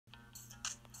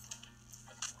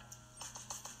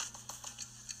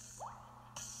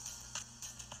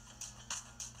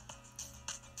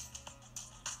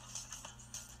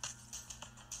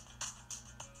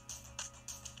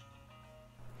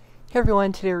Hey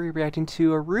everyone, today we're reacting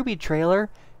to a RWBY trailer,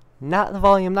 not the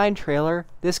Volume 9 trailer.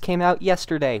 This came out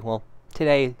yesterday. Well,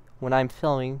 today when I'm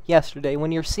filming, yesterday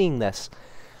when you're seeing this.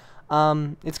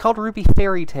 It's called RWBY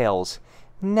Fairy Tales.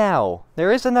 Now,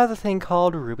 there is another thing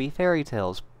called RWBY Fairy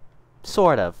Tales.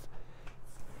 Sort of.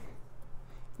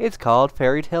 It's called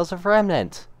Fairy Tales of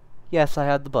Remnant. Yes, I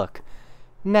had the book.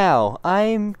 Now,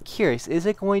 I'm curious, is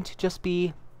it going to just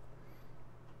be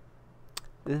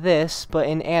this, but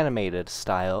in animated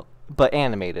style? But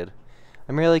animated.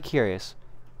 I'm really curious.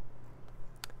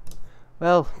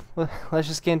 Well, let's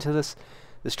just get into this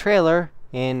trailer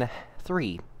in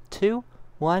 3, 2,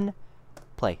 1,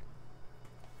 play.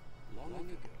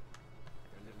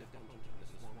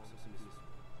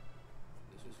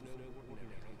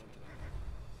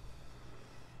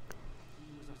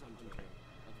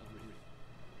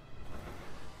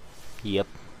 Yep.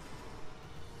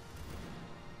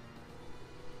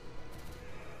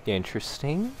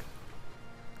 Interesting.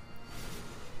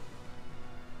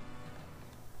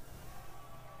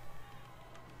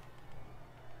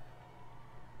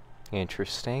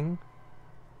 Interesting.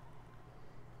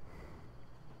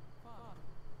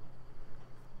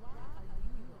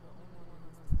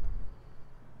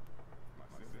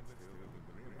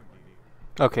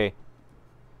 Okay.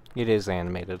 It is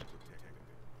animated.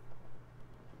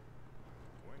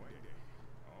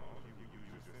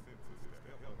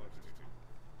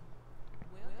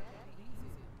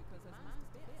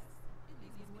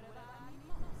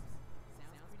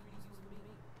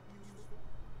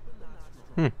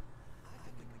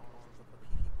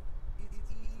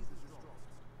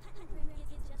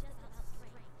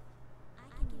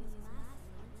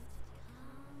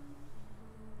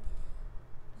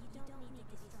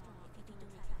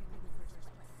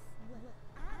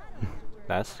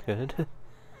 That's good.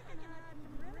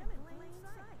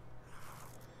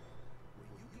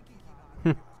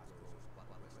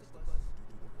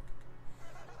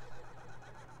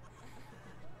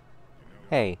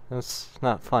 Hey, that's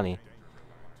not funny.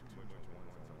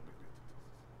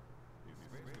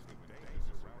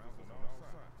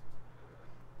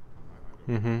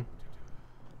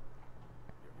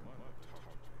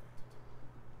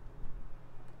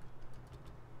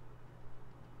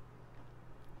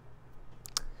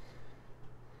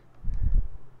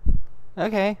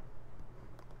 Okay.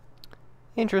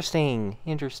 Interesting.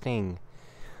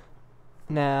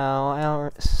 Now,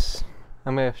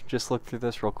 I'm gonna just look through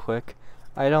this real quick.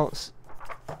 I don't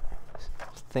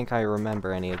think I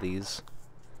remember any of these.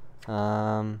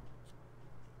 It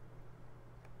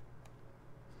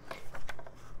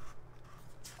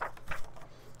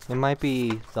might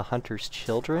be The Hunter's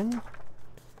Children.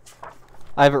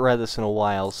 I haven't read this in a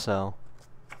while, so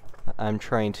I'm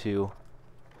trying to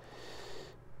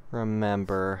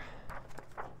remember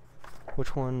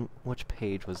which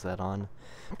page was that on.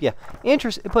 Yeah,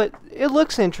 but it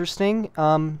looks interesting.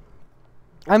 I'm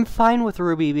fine with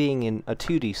RWBY being in a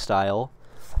 2D style.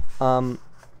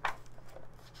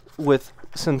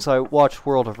 Since I watched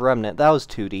World of Remnant, that was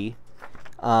 2D.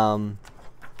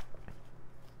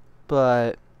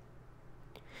 But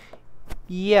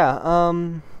yeah,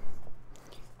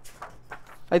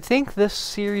 I think this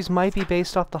series might be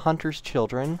based off The Hunter's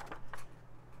Children.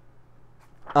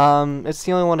 It's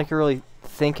the only one I can really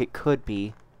think it could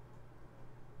be.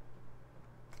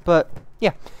 But,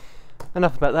 yeah.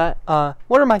 Enough about that.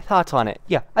 What are my thoughts on it?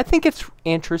 Yeah, I think it's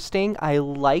interesting. I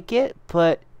like it,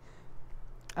 but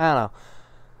I don't know.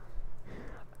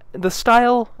 The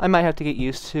style, I might have to get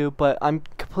used to, but I'm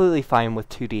completely fine with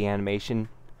 2D animation.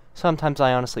 Sometimes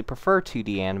I honestly prefer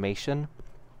 2D animation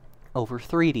over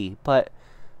 3D, but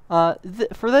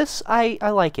for this, I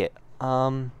like it.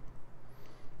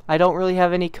 I don't really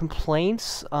have any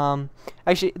complaints.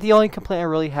 Actually, the only complaint I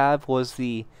really have was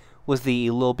the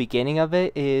little beginning of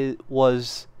it. It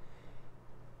was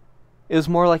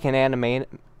more like an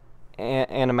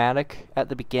animatic at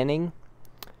the beginning.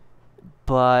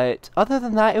 But other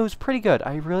than that, it was pretty good.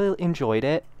 I really enjoyed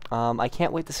it. I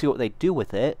can't wait to see what they do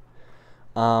with it.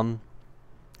 I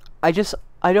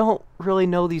don't really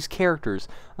know these characters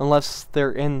unless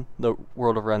they're in the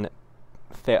World of Remnant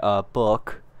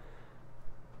book.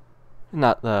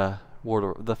 Not the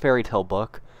fairy tale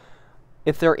book.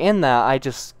 If they're in that, I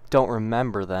just don't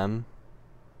remember them.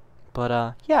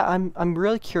 But yeah, I'm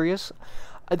really curious.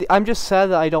 I'm just sad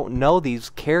that I don't know these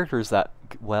characters that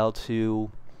well to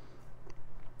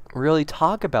really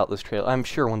talk about this trailer. I'm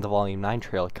sure when the Volume 9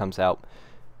 trailer comes out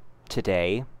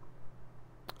today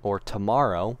or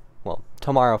tomorrow, well,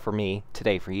 tomorrow for me,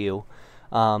 today for you,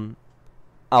 I'll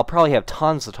probably have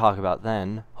tons to talk about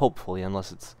then, hopefully,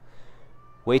 unless it's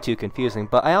way too confusing,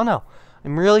 but I don't know.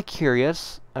 I'm really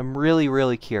curious. I'm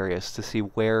really curious to see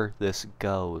where this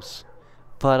goes.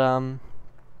 But,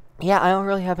 yeah, I don't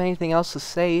really have anything else to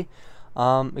say,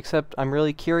 except I'm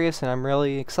really curious and I'm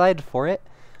really excited for it.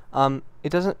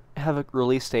 It doesn't have a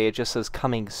release date, it just says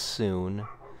coming soon.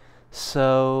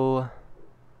 So,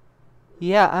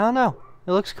 yeah, I don't know.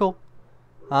 It looks cool.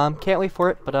 Can't wait for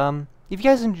it, but, if you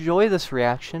guys enjoy this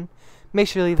reaction, make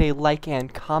sure to leave a like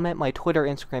and comment. My Twitter,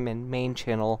 Instagram, and main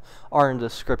channel are in the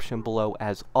description below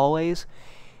as always.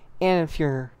 And if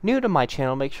you're new to my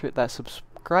channel, make sure to hit that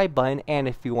subscribe button. And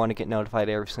if you want to get notified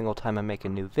every single time I make a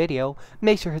new video,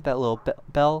 make sure to hit that little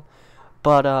bell.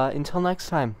 But until next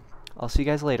time, I'll see you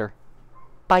guys later.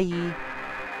 Bye!